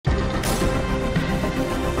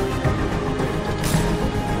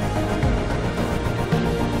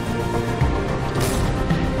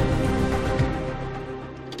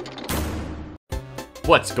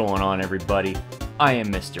What's going on, everybody? I am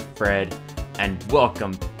Mr. Fred, and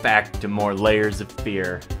welcome back to more Layers of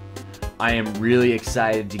Fear. I am really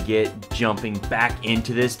excited to get jumping back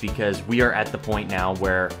into this because we are at the point now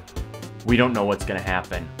where we don't know what's going to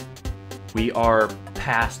happen. We are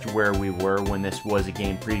past where we were when this was a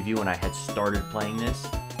game preview and I had started playing this.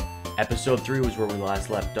 Episode 3 was where we last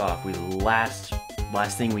left off.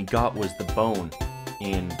 Last thing we got was the bone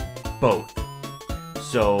in both.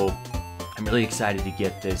 So I'm really excited to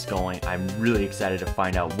get this going. I'm really excited to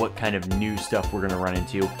find out what kind of new stuff we're going to run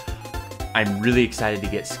into. I'm really excited to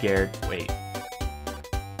get scared. Wait.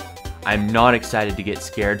 I'm not excited to get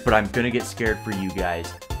scared, but I'm going to get scared for you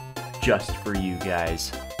guys. Just for you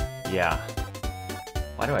guys. Yeah.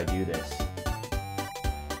 Why do I do this?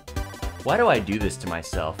 Why do I do this to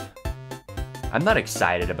myself? I'm not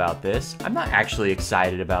excited about this. I'm not actually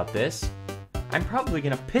excited about this. I'm probably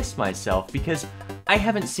gonna piss myself because I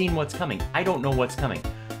haven't seen what's coming. I don't know what's coming.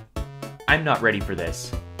 I'm not ready for this.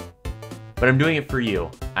 But I'm doing it for you.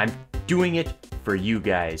 I'm doing it for you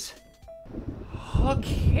guys.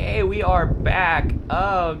 Okay, we are back.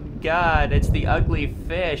 Oh god, it's the ugly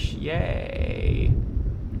fish. Yay.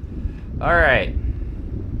 Alright.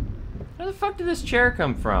 Where the fuck did this chair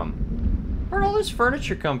come from? Where'd all this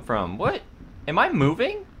furniture come from? What? Am I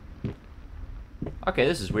moving? Okay,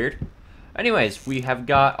 this is weird. Anyways, we have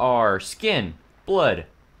got our skin, blood,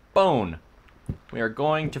 bone. We are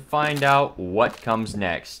going to find out what comes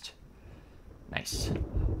next. Nice.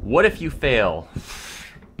 What if you fail?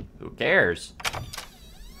 Who cares?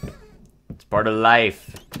 It's part of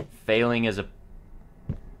life. Failing is a...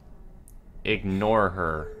 Ignore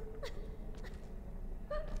her.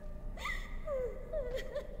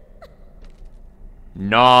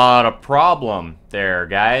 Not a problem there,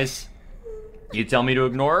 guys. You tell me to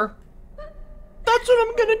ignore her? That's what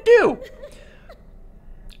I'm gonna do.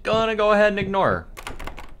 Gonna go ahead and ignore her.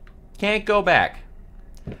 Can't go back.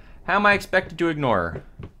 How am I expected to ignore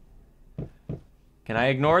her? Can I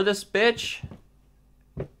ignore this bitch?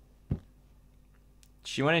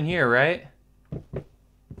 She went in here, right?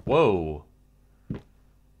 Whoa.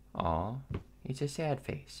 Aw, it's a sad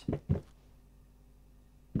face.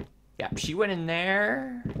 Yep, she went in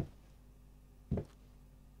there.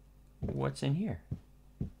 What's in here?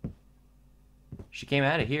 She came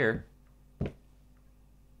out of here.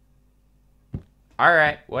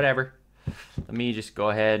 Alright, whatever. Let me just go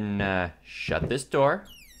ahead and shut this door.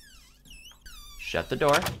 Shut the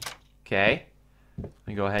door. Okay. Let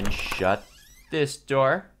me go ahead and shut this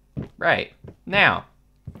door. Right. Now.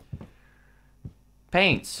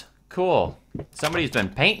 Paints. Cool. Somebody's been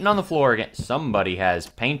painting on the floor again. Somebody has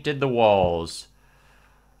painted the walls.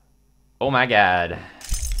 Oh my god.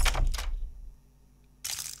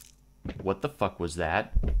 What the fuck was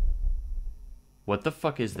that? What the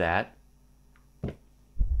fuck is that?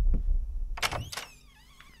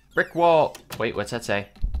 Brick wall. Wait, what's that say?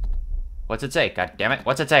 What's it say? God damn it.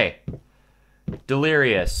 What's it say?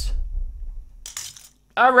 Delirious.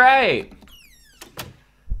 Alright.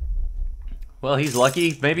 Well, he's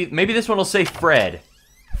lucky. Maybe this one will say Fred.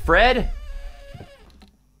 Fred?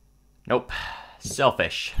 Nope.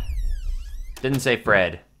 Selfish. Didn't say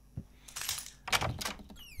Fred.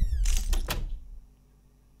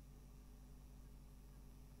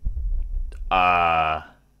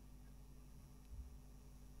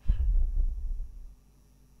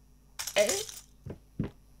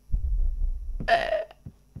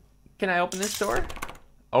 Can I open this door?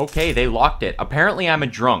 Okay, they locked it. Apparently I'm a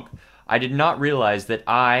drunk. I did not realize that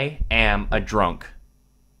I am a drunk.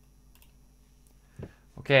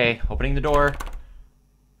 Okay, opening the door.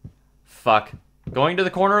 Fuck. Going to the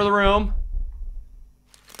corner of the room.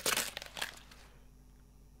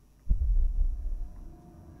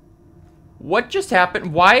 What just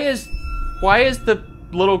happened? Why is the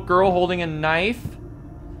little girl holding a knife?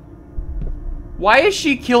 Why is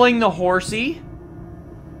she killing the horsey?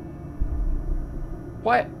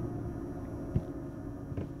 What?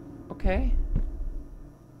 Okay.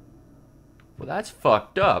 Well, that's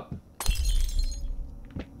fucked up.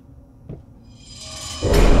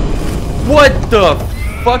 What the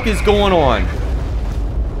fuck is going on?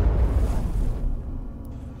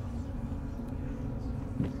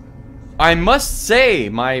 I must say,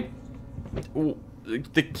 the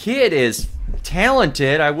kid is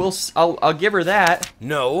talented. I'll give her that.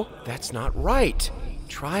 No, that's not right.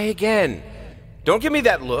 Try again. Don't give me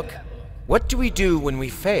that look. What do we do when we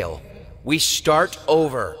fail? We start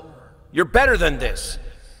over. You're better than this.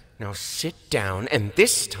 Now sit down, and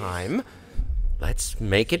this time, let's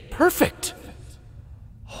make it perfect.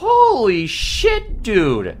 Holy shit,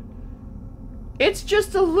 dude. It's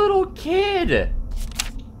just a little kid.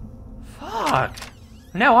 Fuck.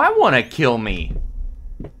 Now I want to kill me.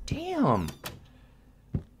 Damn.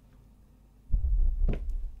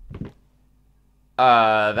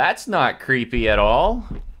 That's not creepy at all.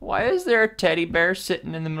 Why is there a teddy bear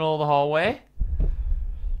sitting in the middle of the hallway?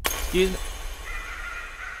 Excuse me.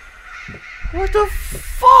 What the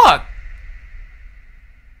fuck?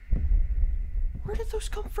 Where did those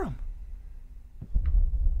come from?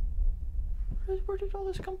 Where did all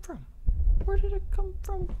this come from? Where did it come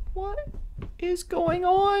from? What is going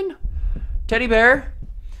on? Teddy bear?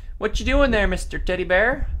 What you doing there, Mr. Teddy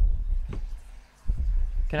Bear?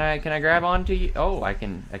 Can I grab onto you? Oh, I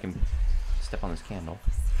can step on this candle.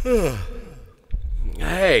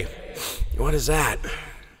 Hey, what is that?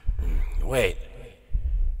 Wait,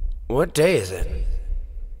 what day is it?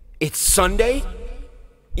 It's Sunday?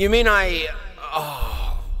 You mean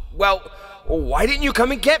oh, well, why didn't you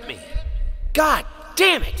come and get me? God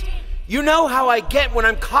damn it! You know how I get when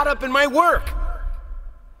I'm caught up in my work.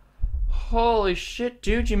 Holy shit,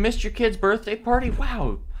 dude, you missed your kid's birthday party?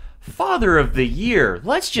 Wow. Father of the year.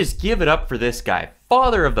 Let's just give it up for this guy.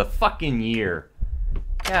 Father of the fucking year.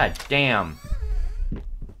 God damn.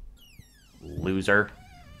 Loser.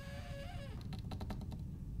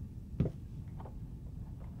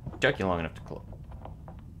 Took you long enough to close.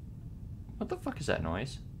 What the fuck is that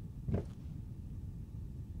noise?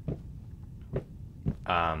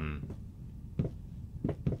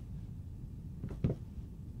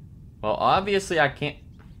 Well, obviously I can't...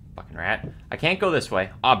 Fucking rat. I can't go this way,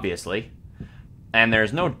 obviously. And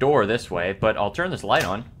there's no door this way, but I'll turn this light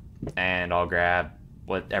on. And I'll grab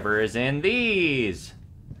whatever is in these.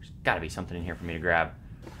 There's gotta be something in here for me to grab.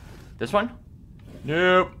 This one?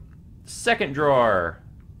 Nope. Second drawer.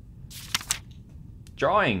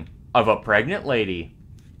 Drawing of a pregnant lady.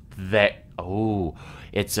 That... Oh...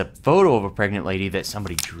 It's a photo of a pregnant lady that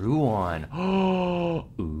somebody drew on. Oh,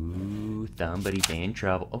 ooh, somebody's in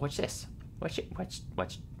trouble. Oh, what's this? Watch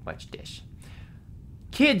this.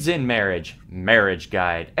 Kids in marriage. Marriage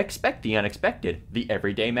guide. Expect the unexpected. The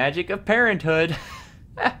everyday magic of parenthood.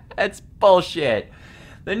 That's bullshit.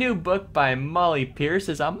 The new book by Molly Pierce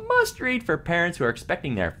is a must-read for parents who are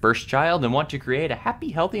expecting their first child and want to create a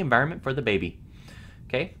happy, healthy environment for the baby.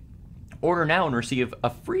 Okay? Order now and receive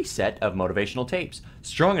a free set of motivational tapes.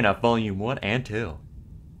 Strong Enough Volume 1 and 2.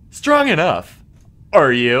 Strong enough?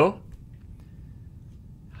 Are you?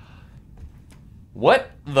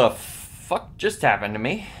 What the fuck just happened to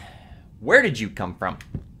me? Where did you come from?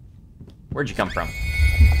 Where'd you come from?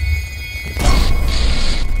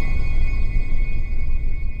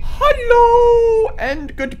 Hello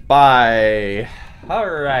and goodbye.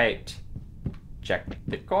 Alright. Check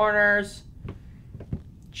the corners.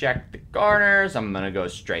 Check the corners. I'm gonna go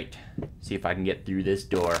straight. See if I can get through this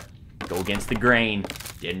door. Go against the grain.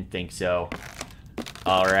 Didn't think so.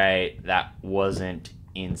 Alright, that wasn't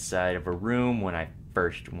inside of a room when I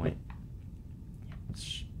first went.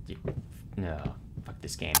 No, fuck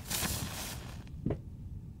this game.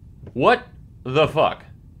 What the fuck?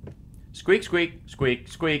 Squeak, squeak, squeak,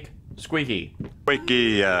 squeak, squeaky.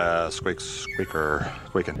 Squeaky, squeaker,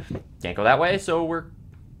 squeaking. Can't go that way, so we're...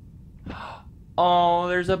 Oh,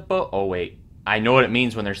 there's a boat. Oh, wait. I know what it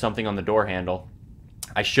means when there's something on the door handle.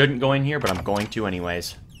 I shouldn't go in here, but I'm going to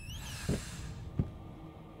anyways.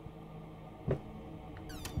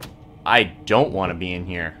 I don't want to be in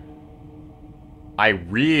here. I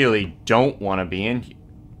really don't want to be in here.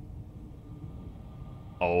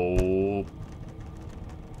 Oh.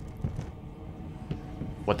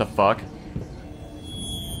 What the fuck?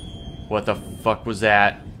 What the fuck was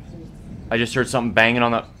that? I just heard something banging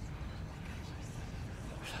on the...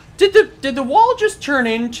 Did the wall just turn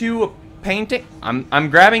into a painting?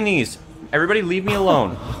 I'm grabbing these. Everybody leave me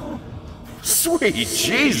alone. Sweet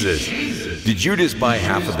Jesus! Did you just buy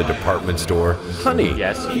half of the department store? Honey,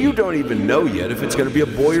 Yes. You don't even know yet if it's gonna be a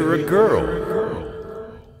boy or a girl.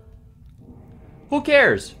 Who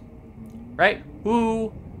cares? Right?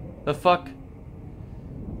 Who the fuck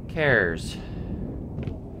cares?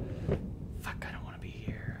 Fuck, I don't want to be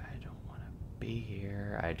here. I don't want to be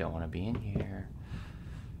here. I don't want to be in here.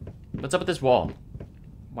 What's up with this wall?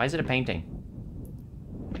 Why is it a painting?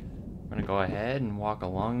 I'm gonna go ahead and walk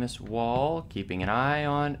along this wall, keeping an eye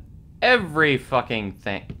on every fucking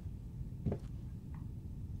thing.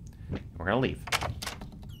 We're gonna leave.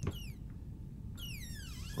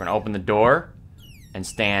 We're gonna open the door and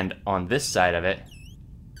stand on this side of it.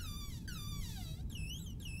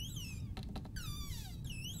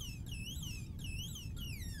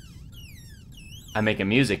 I'm making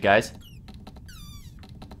music, guys.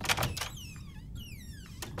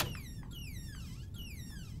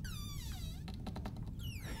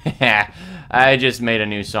 I just made a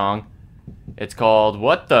new song. It's called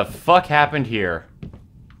What the Fuck Happened Here?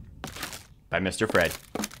 By Mr. Fred.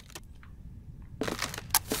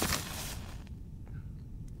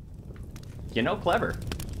 You know, clever.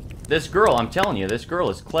 This girl, I'm telling you, this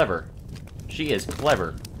girl is clever. She is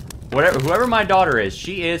clever. Whoever my daughter is,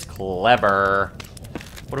 she is clever.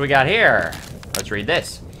 What do we got here? Let's read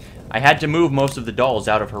this. I had to move most of the dolls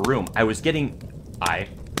out of her room. It was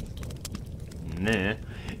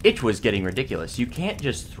getting ridiculous. You can't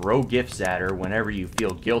just throw gifts at her whenever you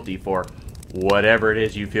feel guilty for whatever it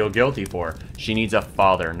is you feel guilty for. She needs a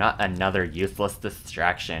father, not another useless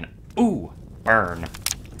distraction. Ooh, burn.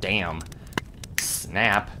 Damn.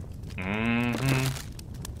 Snap.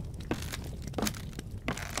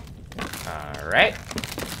 Alright.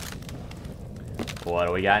 What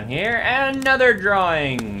do we got in here? Another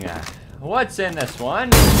drawing. What's in this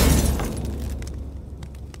one?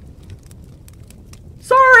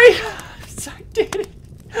 Sorry! I did it.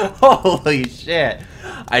 Holy shit.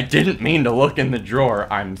 I didn't mean to look in the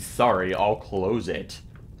drawer. I'm sorry. I'll close it.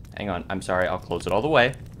 Hang on. I'm sorry. I'll close it all the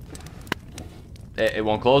way. It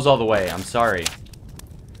won't close all the way. I'm sorry.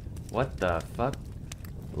 What the fuck?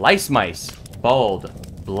 Lice mice.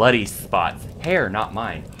 Bald. Bloody spots. Hair, not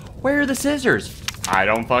mine. Where are the scissors? I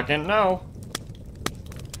don't fucking know.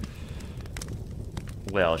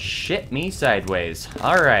 Well, shit me sideways.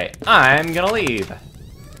 Alright, I'm gonna leave.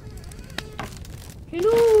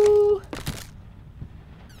 Hello.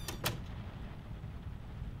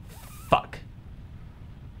 Fuck.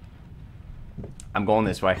 I'm going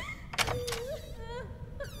this way.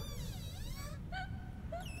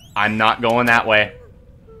 I'm not going that way.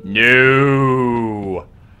 No.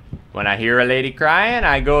 When I hear a lady crying,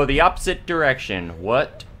 I go the opposite direction.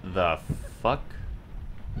 What the fuck?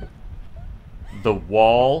 The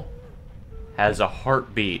wall has a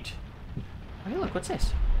heartbeat. Hey, look, what's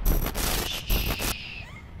this?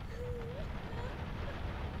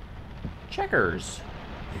 Checkers.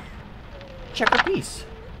 Checker piece.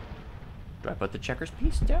 Do I put the checkers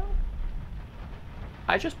piece down?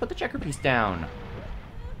 I just put the checker piece down.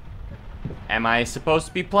 Am I supposed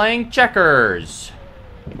to be playing checkers?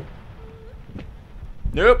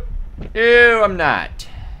 Nope. No, I'm not.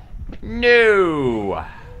 No.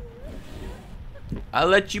 I'll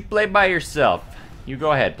let you play by yourself. You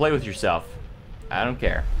go ahead, play with yourself. I don't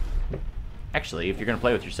care. Actually, if you're gonna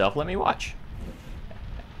play with yourself, let me watch.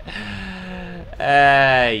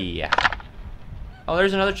 Yeah. Oh,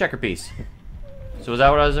 there's another checker piece. So was that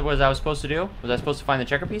what I was supposed to do? Was I supposed to find the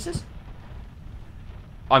checker pieces?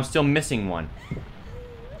 Oh, I'm still missing one.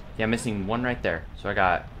 Yeah, I'm missing one right there. So I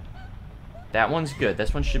got... That one's good.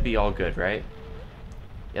 This one should be all good, right?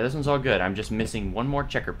 Yeah, this one's all good. I'm just missing one more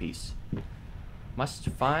checker piece. Must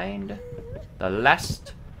find the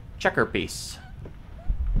last checker piece.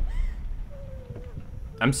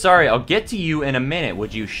 I'm sorry, I'll get to you in a minute.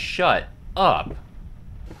 Would you shut up?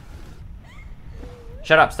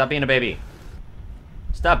 Shut up, stop being a baby.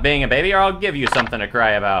 Stop being a baby or I'll give you something to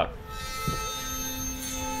cry about.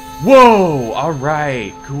 Whoa,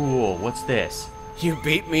 alright, cool. What's this? You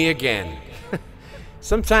beat me again.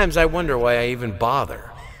 Sometimes I wonder why I even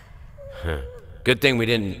bother. Good thing we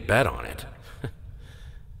didn't bet on it.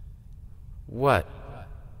 What?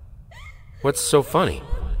 What's so funny?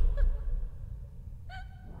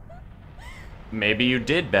 Maybe you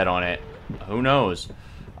did bet on it. Who knows?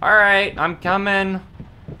 Alright, I'm coming.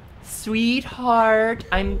 Sweetheart,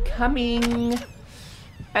 I'm coming.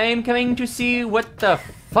 I'm coming to see what the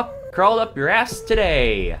fuck crawled up your ass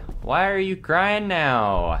today. Why are you crying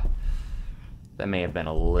now? That may have been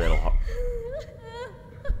a little hard.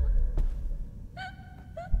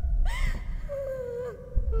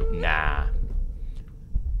 Nah.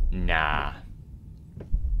 Nah.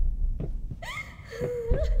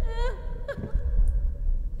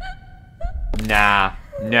 Nah.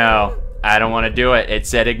 No. I don't want to do it. It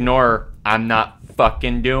said ignore. I'm not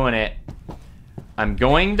fucking doing it. I'm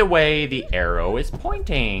going the way the arrow is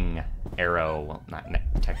pointing. Arrow. Well, not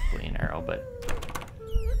technically an arrow, but...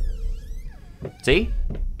 See?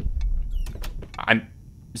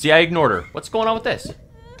 See, I ignored her. What's going on with this?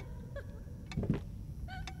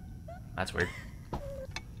 That's weird.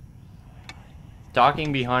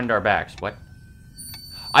 Talking behind our backs. What?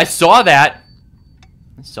 I saw that!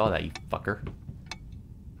 I saw that, you fucker.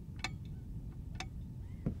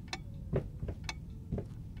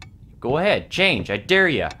 Go ahead, change. I dare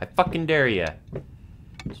ya. I fucking dare ya.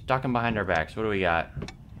 So talking behind our backs. What do we got?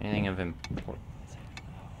 Anything of importance?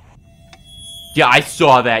 Yeah, I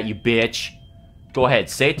saw that, you bitch. Go ahead,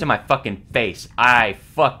 say it to my fucking face. I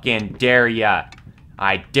fucking dare ya.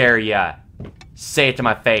 I dare ya. Say it to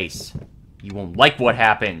my face. You won't like what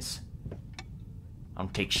happens. I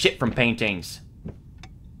don't take shit from paintings.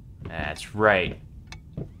 That's right.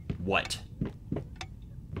 What?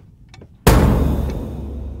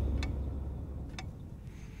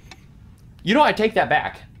 You know, I take that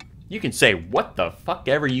back. You can say what the fuck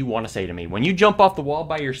ever you want to say to me. When you jump off the wall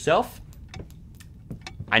by yourself,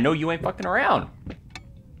 I know you ain't fucking around.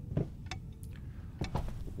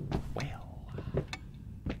 Well,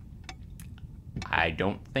 I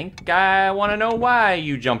don't think I want to know why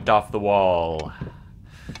you jumped off the wall.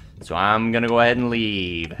 So I'm gonna go ahead and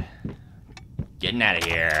leave. Getting out of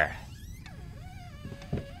here.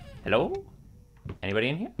 Hello? Anybody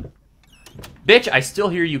in here? Bitch, I still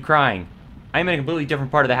hear you crying. I'm in a completely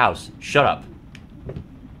different part of the house. Shut up.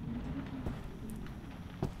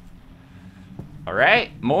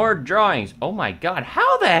 Alright, more drawings. Oh my god,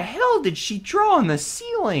 how the hell did she draw on the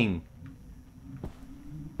ceiling?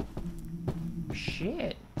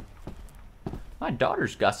 Shit. My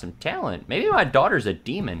daughter's got some talent. Maybe my daughter's a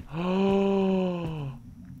demon. Oh.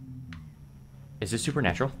 Is this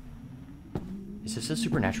supernatural? Is this a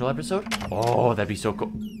supernatural episode? Oh, that'd be so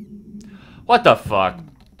cool. What the fuck?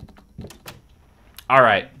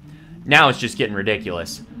 Alright. Now it's just getting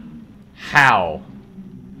ridiculous. How?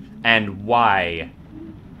 And why?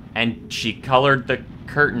 And she colored the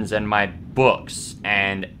curtains and my books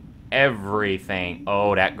and everything.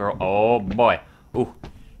 Oh, that girl. Oh, boy. Ooh.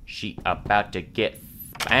 She about to get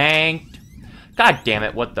spanked. God damn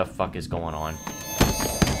it, what the fuck is going on?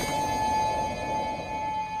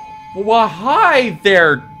 Well, hi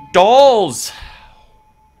there, dolls!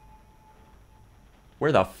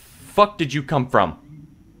 Where the fuck did you come from?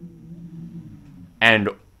 And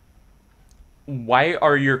why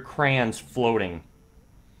are your crayons floating?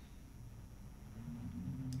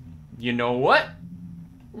 You know what?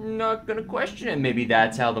 I'm not gonna question it. Maybe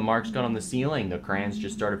that's how the marks got on the ceiling. The crayons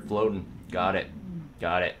just started floating. Got it.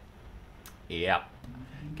 Got it. Yep.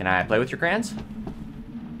 Can I play with your crayons?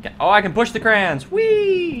 Oh, I can push the crayons.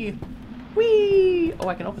 Whee! Whee! Oh,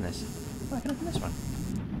 I can open this. Oh, I can open this one.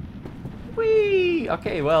 Whee!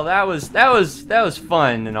 Okay, well, that was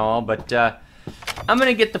fun and all, but I'm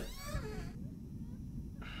gonna get the.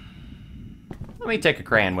 Let me take a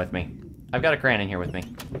crayon with me. I've got a crayon in here with me.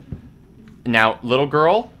 Now, little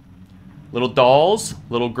girl, little dolls,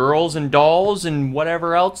 little girls and dolls and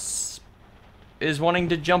whatever else is wanting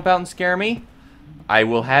to jump out and scare me, I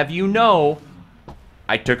will have you know,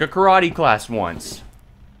 I took a karate class once.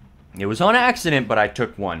 It was on accident, but I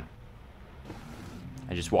took one.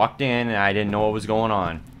 I just walked in and I didn't know what was going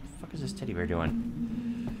on. What the fuck is this teddy bear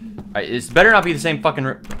doing? Alright, this better not be the same fucking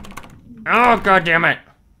oh, god damn it.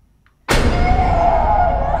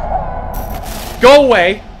 Go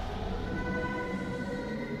away!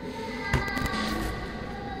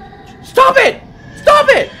 Stop it! Stop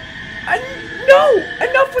it! No!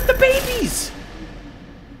 Enough with the babies!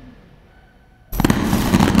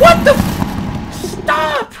 What the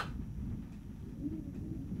Stop!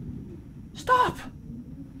 Stop!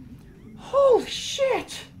 Holy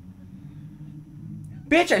shit!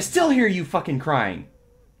 Bitch, I still hear you fucking crying.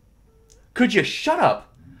 Could you shut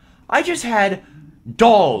up? I just had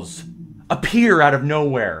dolls appear out of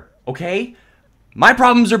nowhere, okay? My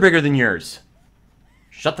problems are bigger than yours.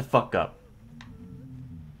 Shut the fuck up.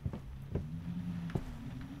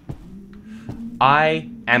 I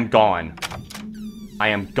am gone. I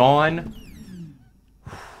am gone.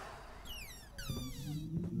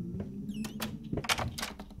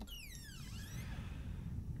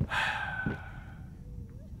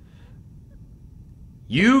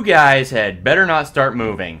 You guys had better not start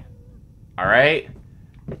moving. Alright?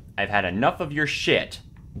 I've had enough of your shit.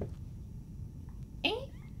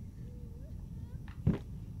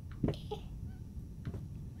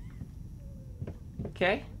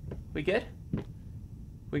 Okay, we good?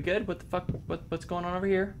 We good? What the fuck? What's going on over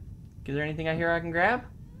here? Is there anything I hear I can grab?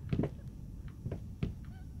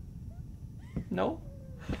 No?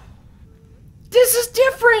 This is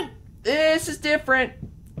different! This is different.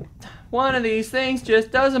 One of these things just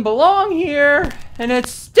doesn't belong here. And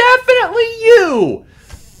it's definitely you!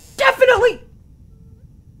 Definitely!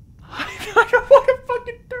 I don't want to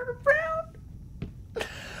fucking turn around.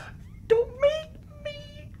 Don't make me.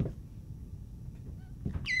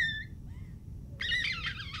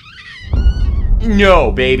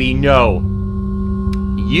 No, baby, no.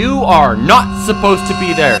 You are not supposed to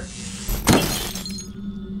be there.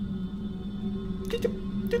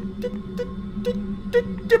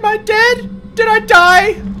 Am I dead? Did I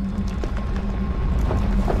die?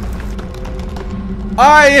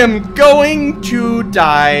 I am going to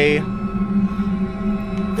die.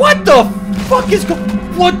 What the fuck is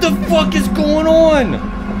going on?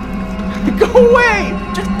 Go away!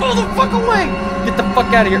 Just go the fuck away! Get the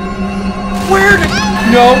fuck out of here. Where did...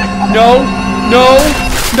 No, no, no,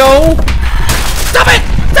 no! Stop it!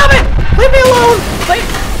 Stop it! Leave me alone!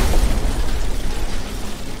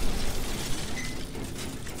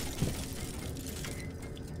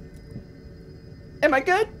 Am I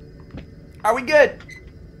good? Are we good?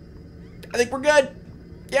 I think we're good.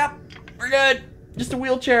 Yep, we're good. Just a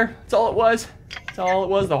wheelchair. That's all it was. That's all it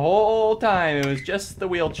was the whole time. It was just the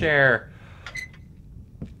wheelchair.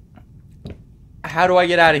 How do I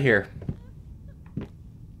get out of here?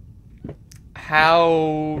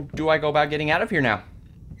 How do I go about getting out of here now?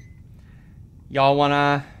 Y'all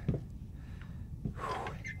wanna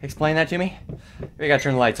explain that to me? We gotta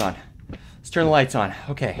turn the lights on. Let's turn the lights on.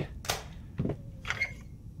 Okay.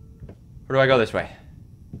 Where do I go this way?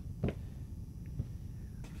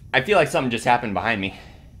 I feel like something just happened behind me.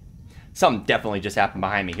 Something definitely just happened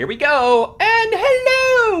behind me. Here we go. And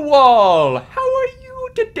hello, Wall. How are you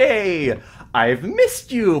today? I've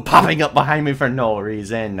missed you popping up behind me for no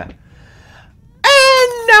reason. And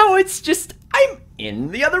now it's just, I'm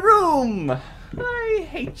in the other room. I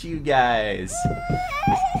hate you guys.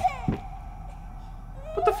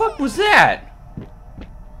 What the fuck was that?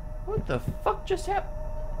 What the fuck just happened?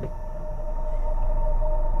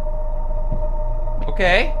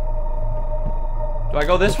 Okay. Do I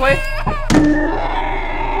go this way?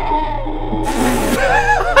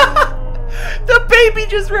 The baby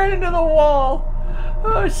just ran into the wall.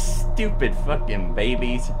 Oh, stupid fucking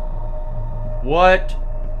babies. What?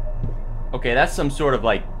 Okay, that's some sort of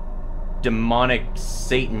like demonic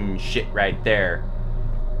Satan shit right there.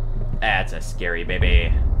 That's a scary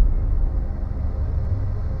baby.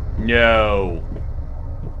 No.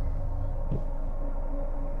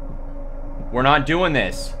 We're not doing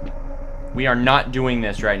this. We are not doing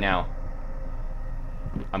this right now.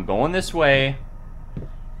 I'm going this way.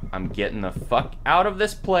 I'm getting the fuck out of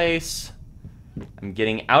this place. I'm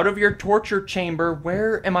getting out of your torture chamber.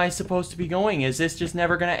 Where am I supposed to be going? Is this just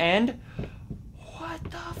never gonna end? What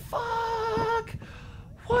the fuck?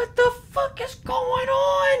 What the fuck is going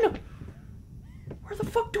on? Where the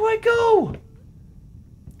fuck do I go?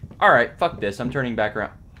 Alright, fuck this. I'm turning back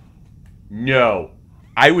around. No.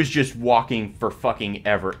 I was just walking for fucking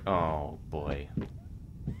ever. Oh, boy.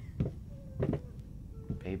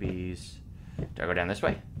 Babies. Do I go down this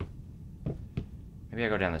way? Maybe I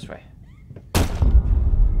go down this way.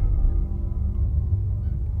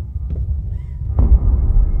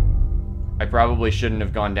 I probably shouldn't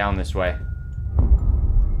have gone down this way.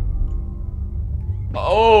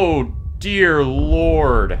 Oh, dear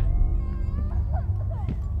Lord.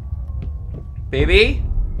 Baby?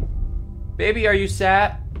 Baby, are you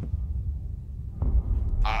sad?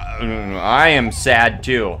 I am sad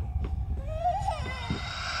too.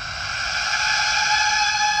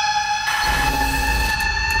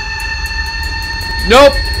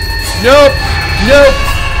 Nope! Nope! Nope!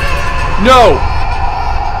 No!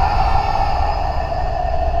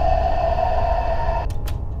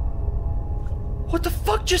 What the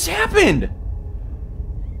fuck just happened?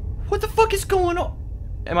 What the fuck is going on?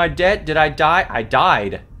 Am I dead? Did I die? I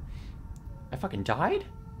died. I fucking died?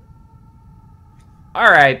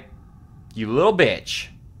 Alright. You little bitch.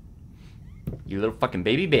 You little fucking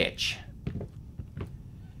baby bitch.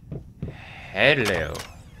 Hello.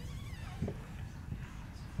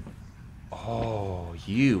 Oh,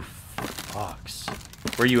 you fucks.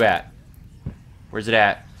 Where you at? Where's it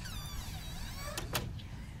at?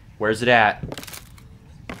 Where's it at?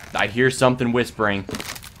 I hear something whispering.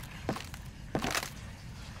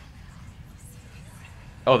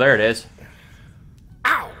 Oh, there it is.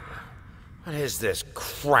 Ow! What is this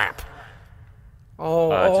crap?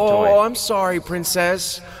 Oh, it's a toy. I'm sorry,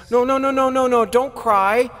 princess. No, don't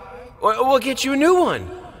cry. We'll get you a new one.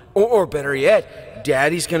 Or better yet,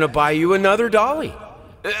 Daddy's gonna buy you another dolly.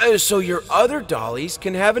 So your other dollies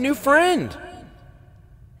can have a new friend.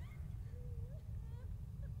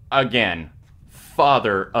 Again,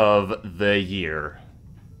 Father of the Year.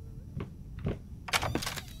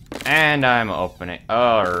 And I'm opening.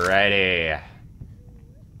 Alrighty.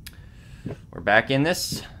 We're back in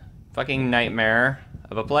this fucking nightmare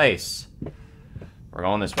of a place. We're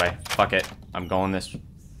going this way. Fuck it. I'm going this.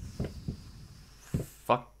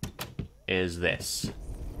 Fuck is this?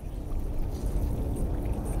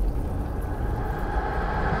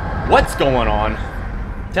 What's going on?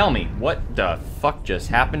 Tell me, what the fuck just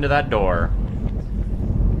happened to that door?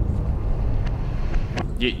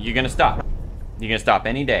 You're gonna stop. You're gonna stop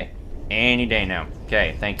any day. Any day now.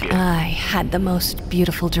 Okay, thank you. I had the most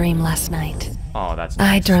beautiful dream last night. Oh, that's nice.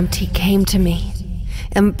 I dreamt he came to me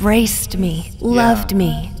embraced me, loved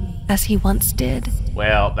me, as he once did.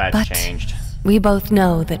 Well, that's But changed. we both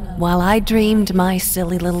know that while I dreamed my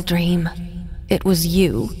silly little dream, it was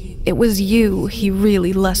you he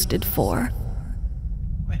really lusted for.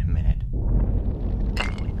 Wait a minute.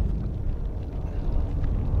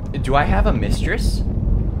 Do I have a mistress?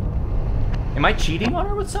 Am I cheating on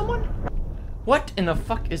her with someone? What in the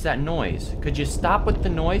fuck is that noise? Could you stop with the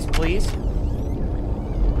noise, please?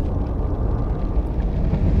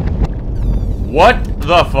 What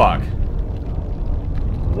the fuck?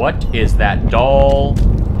 What is that doll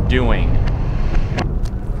doing?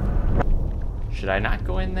 Should I not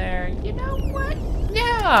go in there? You know what? No,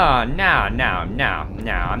 I'm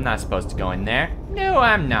not supposed to go in there. No,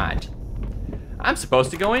 I'm not. I'm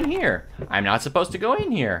supposed to go in here. I'm not supposed to go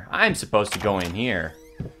in here. I'm supposed to go in here.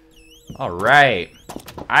 All right.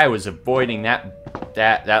 I was avoiding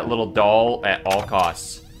that little doll at all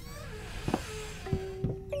costs.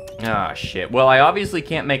 Ah, shit. Well, I obviously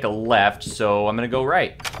can't make a left, so I'm gonna go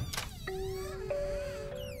right.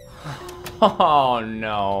 Oh,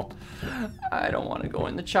 no. I don't want to go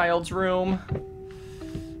in the child's room.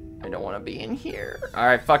 I don't want to be in here. All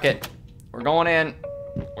right, fuck it. We're going in.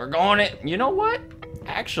 We're going in. You know what?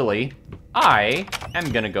 Actually, I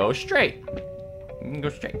am gonna go straight. I'm gonna go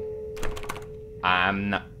straight. I'm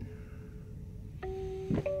not.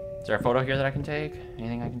 Is there a photo here that I can take?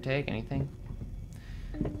 Anything I can take? Anything?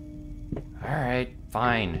 All right,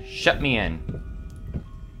 fine. Shut me in.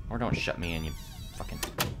 Or don't shut me in, you fucking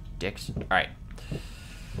dicks. All right.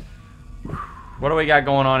 What do we got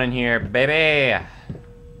going on in here, baby?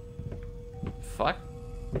 Fuck.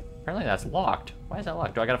 Apparently that's locked. Why is that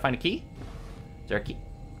locked? Do I gotta find a key? Is there a key?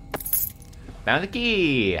 Found the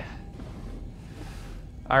key.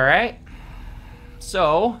 All right.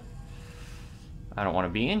 So, I don't want to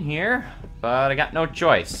be in here, but I got no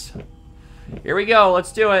choice. Here we go.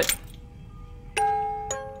 Let's do it.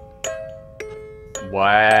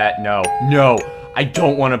 What? No. No. I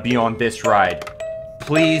don't want to be on this ride.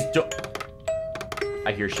 Please don't.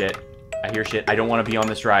 I hear shit. I hear shit. I don't want to be on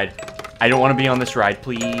this ride. I don't want to be on this ride.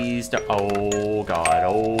 Please don't. Oh, God.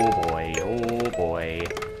 Oh, boy. Oh, boy.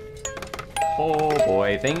 Oh,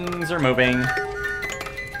 boy. Things are moving.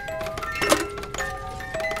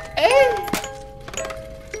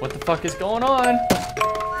 What the fuck is going on?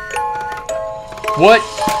 What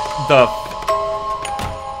the...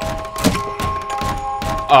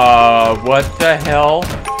 what the hell?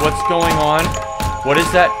 What's going on? What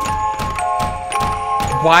is that?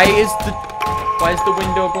 Why is the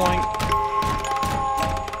window going?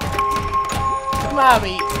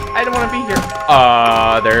 Mommy, I don't want to be here.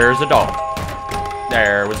 There's a doll.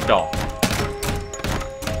 There was a doll.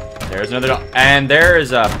 There's another doll. And there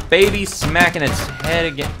is a baby smacking its head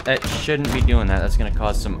again. That shouldn't be doing that. That's gonna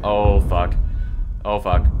cause some... Oh, fuck. Oh,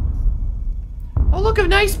 fuck. Oh, look, a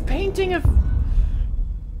nice painting of...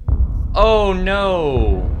 Oh,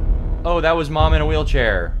 no. Oh, that was Mom in a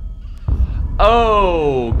wheelchair.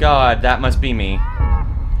 Oh, God, that must be me.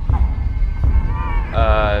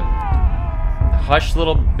 Hush,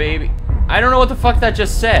 little baby. I don't know what the fuck that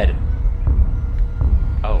just said.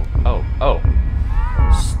 Oh, oh, oh.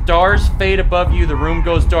 Stars fade above you, the room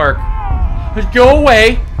goes dark. Go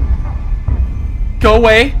away! Go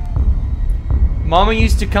away! Mama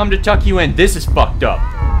used to come to tuck you in. This is fucked up.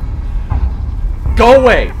 Go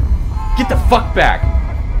away! Get the fuck back!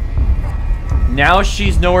 Now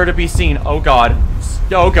she's nowhere to be seen. Oh, God.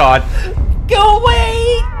 Oh, God. Go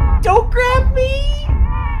away! Don't grab me!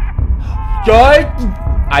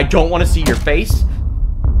 I don't want to see your face.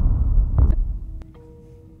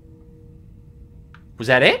 Was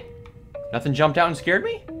that it? Nothing jumped out and scared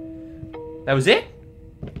me? That was it?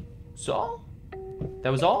 So? That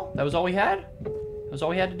was all? That was all we had? That was all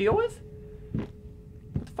we had to deal with?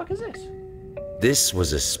 What the fuck is this? This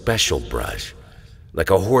was a special brush. Like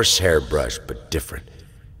a horsehair brush, but different.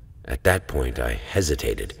 At that point, I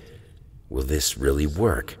hesitated. Will this really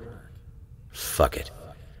work? Fuck it.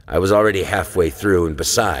 I was already halfway through, and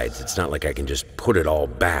besides, it's not like I can just put it all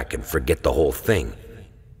back and forget the whole thing.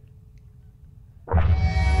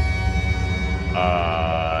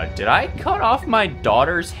 Did I cut off my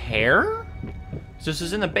daughter's hair? This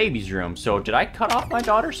is in the baby's room, so did I cut off my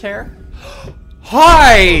daughter's hair?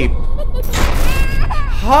 Hi!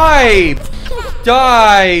 Hi!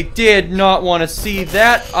 I did not want to see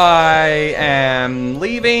that. I am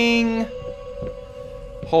leaving.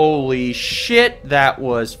 Holy shit, that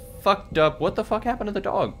was fucked up. What the fuck happened to the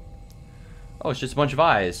dog? Oh, it's just a bunch of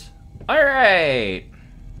eyes. Alright.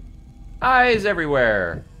 Eyes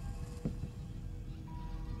everywhere.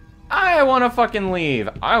 I want to fucking leave.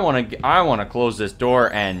 I want to close this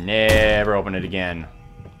door and never open it again.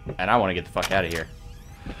 And I want to get the fuck out of here.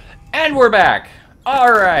 And we're back.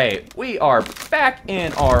 All right, we are back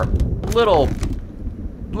in our little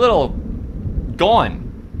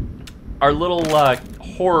our little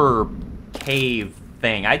horror cave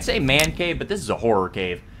thing. I'd say man cave, but this is a horror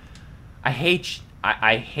cave. I hate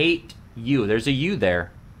you. There's a you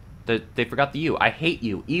there. They forgot the you. I hate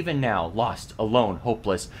you. Even now, lost, alone,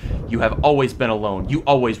 hopeless. You have always been alone. You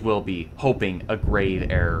always will be. Hoping a grave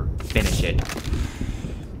error. Finish it.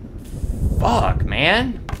 Fuck,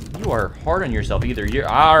 man. You are hard on yourself. Either you're...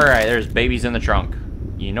 Alright, there's babies in the trunk.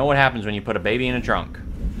 You know what happens when you put a baby in a trunk.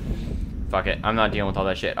 Fuck it. I'm not dealing with all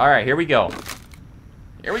that shit. Alright, here we go.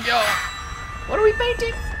 Here we go. What are we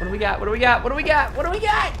painting? What do we got? What do we got? What do we got? What do we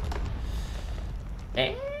got?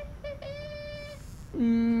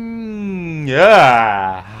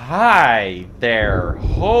 Yeah. Hi there.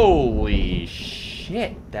 Holy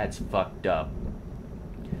shit. That's fucked up.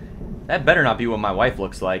 That better not be what my wife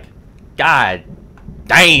looks like. God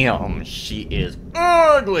damn, she is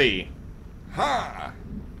ugly. Huh.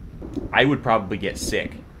 I would probably get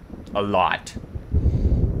sick. A lot.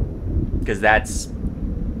 Because that's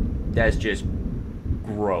just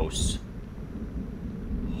gross.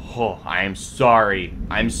 Oh, I am sorry.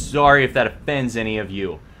 I'm sorry if that offends any of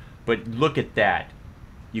you. But look at that.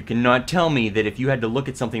 You cannot tell me that if you had to look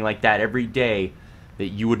at something like that every day, that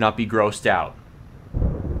you would not be grossed out.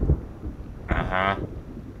 Uh-huh.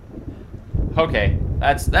 Okay,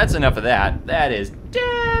 that's enough of that. That is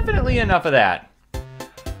definitely enough of that.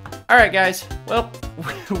 Alright, guys. Well,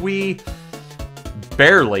 we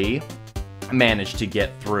barely managed to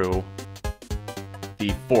get through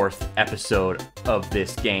the 4th episode of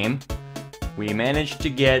this game. We managed to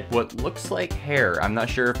get what looks like hair. I'm not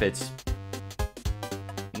sure if it's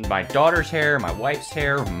my daughter's hair, my wife's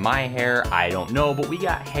hair, my hair. I don't know, but we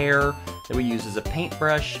got hair that we use as a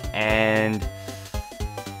paintbrush, and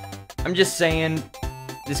I'm just saying,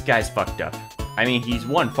 this guy's fucked up. I mean, he's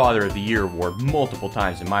won Father of the Year award multiple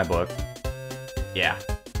times in my book. Yeah,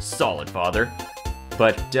 solid father.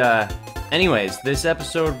 But, anyways, this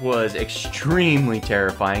episode was extremely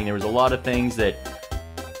terrifying. There was a lot of things that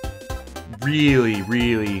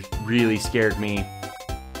really scared me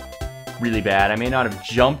really bad. I may not have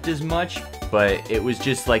jumped as much, but it was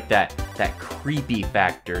just like that creepy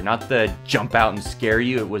factor. Not the jump out and scare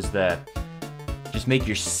you, it was the just make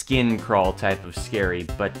your skin crawl type of scary.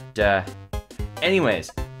 But,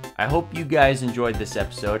 anyways, I hope you guys enjoyed this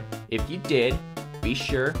episode. If you did, be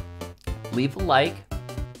sure, leave a like,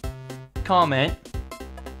 comment,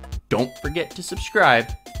 don't forget to subscribe,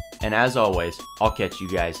 and as always, I'll catch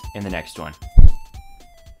you guys in the next one.